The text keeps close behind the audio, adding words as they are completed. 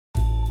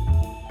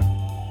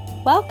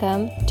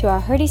Welcome to our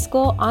Hertie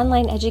School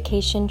Online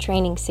Education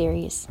Training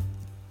Series.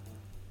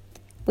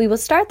 We will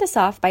start this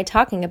off by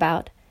talking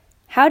about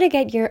how to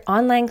get your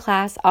online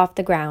class off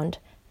the ground,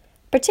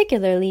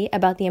 particularly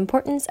about the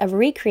importance of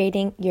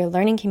recreating your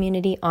learning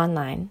community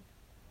online.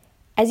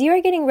 As you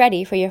are getting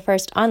ready for your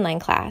first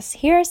online class,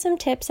 here are some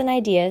tips and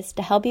ideas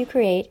to help you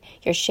create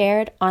your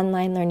shared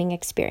online learning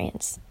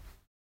experience.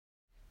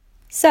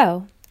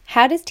 So,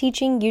 how does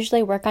teaching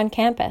usually work on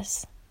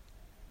campus?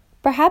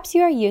 Perhaps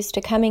you are used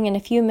to coming in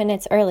a few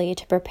minutes early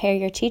to prepare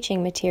your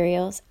teaching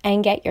materials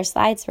and get your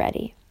slides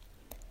ready.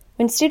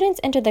 When students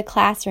enter the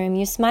classroom,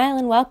 you smile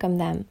and welcome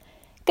them.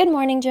 Good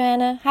morning,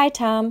 Joanna. Hi,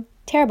 Tom.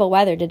 Terrible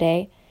weather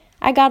today.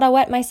 I got all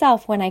wet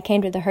myself when I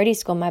came to the Hertie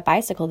School on my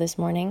bicycle this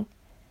morning.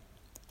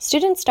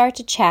 Students start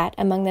to chat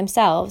among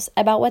themselves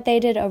about what they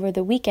did over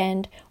the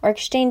weekend or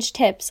exchange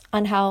tips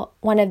on how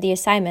one of the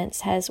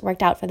assignments has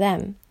worked out for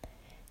them.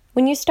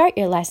 When you start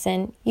your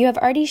lesson, you have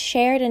already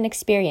shared an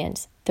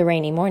experience, the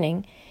rainy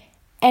morning,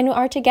 and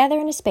are together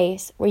in a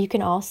space where you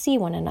can all see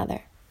one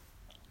another.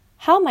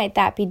 How might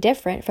that be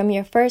different from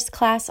your first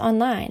class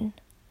online?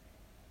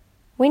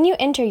 When you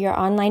enter your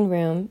online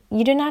room,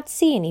 you do not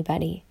see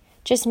anybody,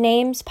 just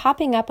names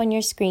popping up on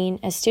your screen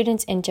as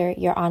students enter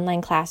your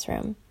online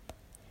classroom.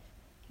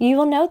 You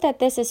will note that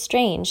this is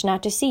strange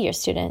not to see your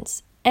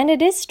students, and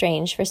it is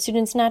strange for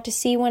students not to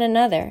see one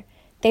another.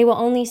 They will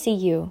only see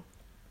you.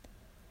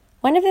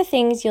 One of the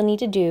things you'll need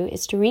to do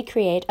is to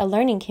recreate a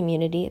learning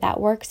community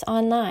that works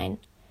online.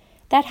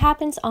 That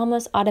happens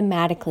almost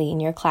automatically in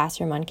your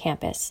classroom on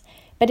campus,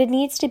 but it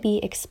needs to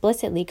be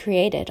explicitly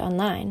created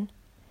online.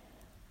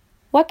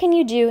 What can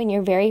you do in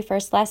your very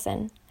first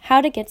lesson?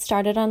 How to get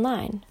started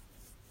online?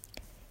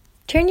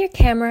 Turn your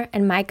camera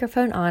and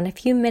microphone on a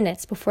few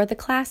minutes before the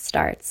class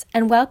starts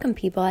and welcome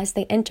people as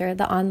they enter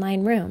the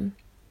online room.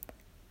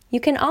 You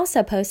can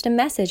also post a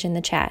message in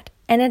the chat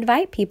and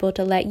invite people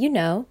to let you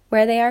know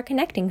where they are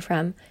connecting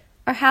from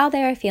or how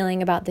they are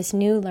feeling about this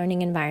new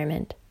learning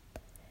environment.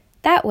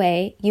 That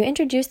way, you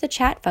introduce the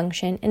chat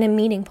function in a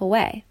meaningful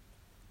way.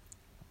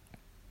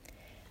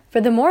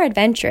 For the more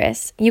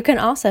adventurous, you can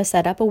also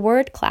set up a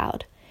word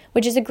cloud,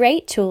 which is a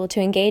great tool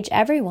to engage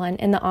everyone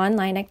in the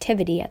online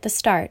activity at the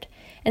start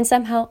and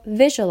somehow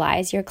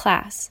visualize your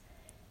class.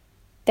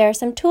 There are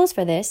some tools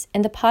for this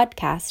in the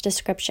podcast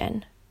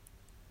description.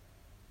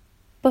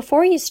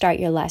 Before you start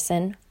your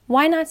lesson,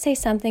 why not say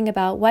something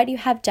about what you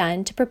have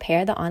done to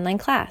prepare the online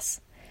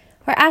class?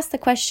 Or ask the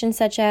question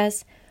such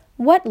as,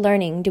 what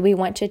learning do we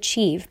want to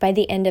achieve by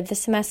the end of the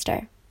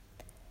semester?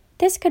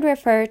 This could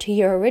refer to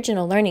your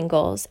original learning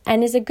goals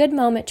and is a good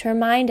moment to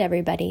remind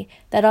everybody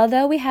that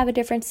although we have a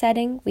different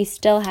setting, we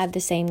still have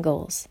the same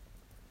goals.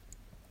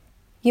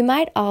 You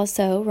might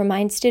also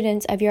remind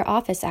students of your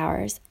office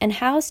hours and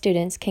how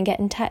students can get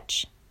in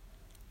touch.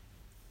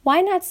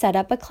 Why not set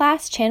up a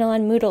class channel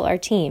on Moodle or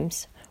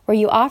Teams, where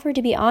you offer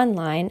to be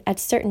online at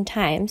certain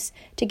times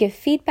to give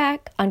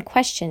feedback on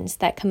questions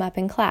that come up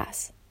in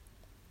class?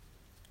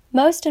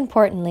 Most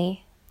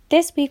importantly,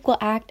 this week will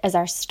act as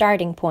our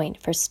starting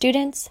point for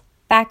students,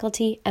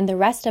 faculty, and the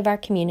rest of our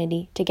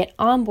community to get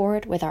on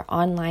board with our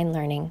online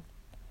learning.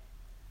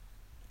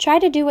 Try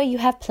to do what you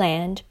have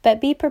planned,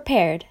 but be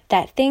prepared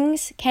that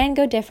things can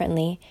go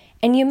differently,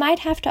 and you might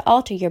have to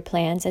alter your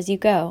plans as you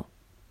go.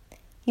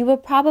 You will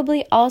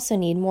probably also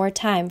need more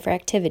time for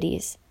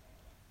activities.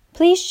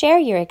 Please share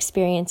your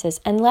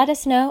experiences and let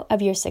us know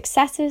of your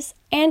successes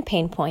and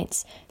pain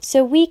points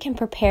so we can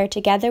prepare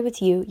together with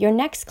you your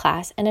next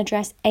class and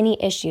address any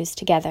issues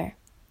together.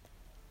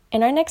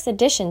 In our next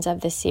editions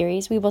of this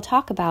series, we will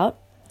talk about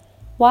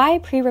why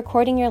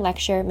pre-recording your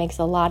lecture makes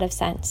a lot of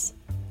sense,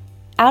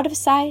 out of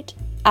sight,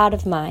 out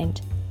of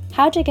mind,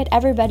 how to get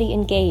everybody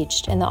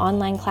engaged in the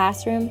online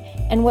classroom,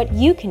 and what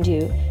you can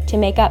do to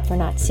make up for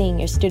not seeing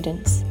your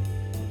students.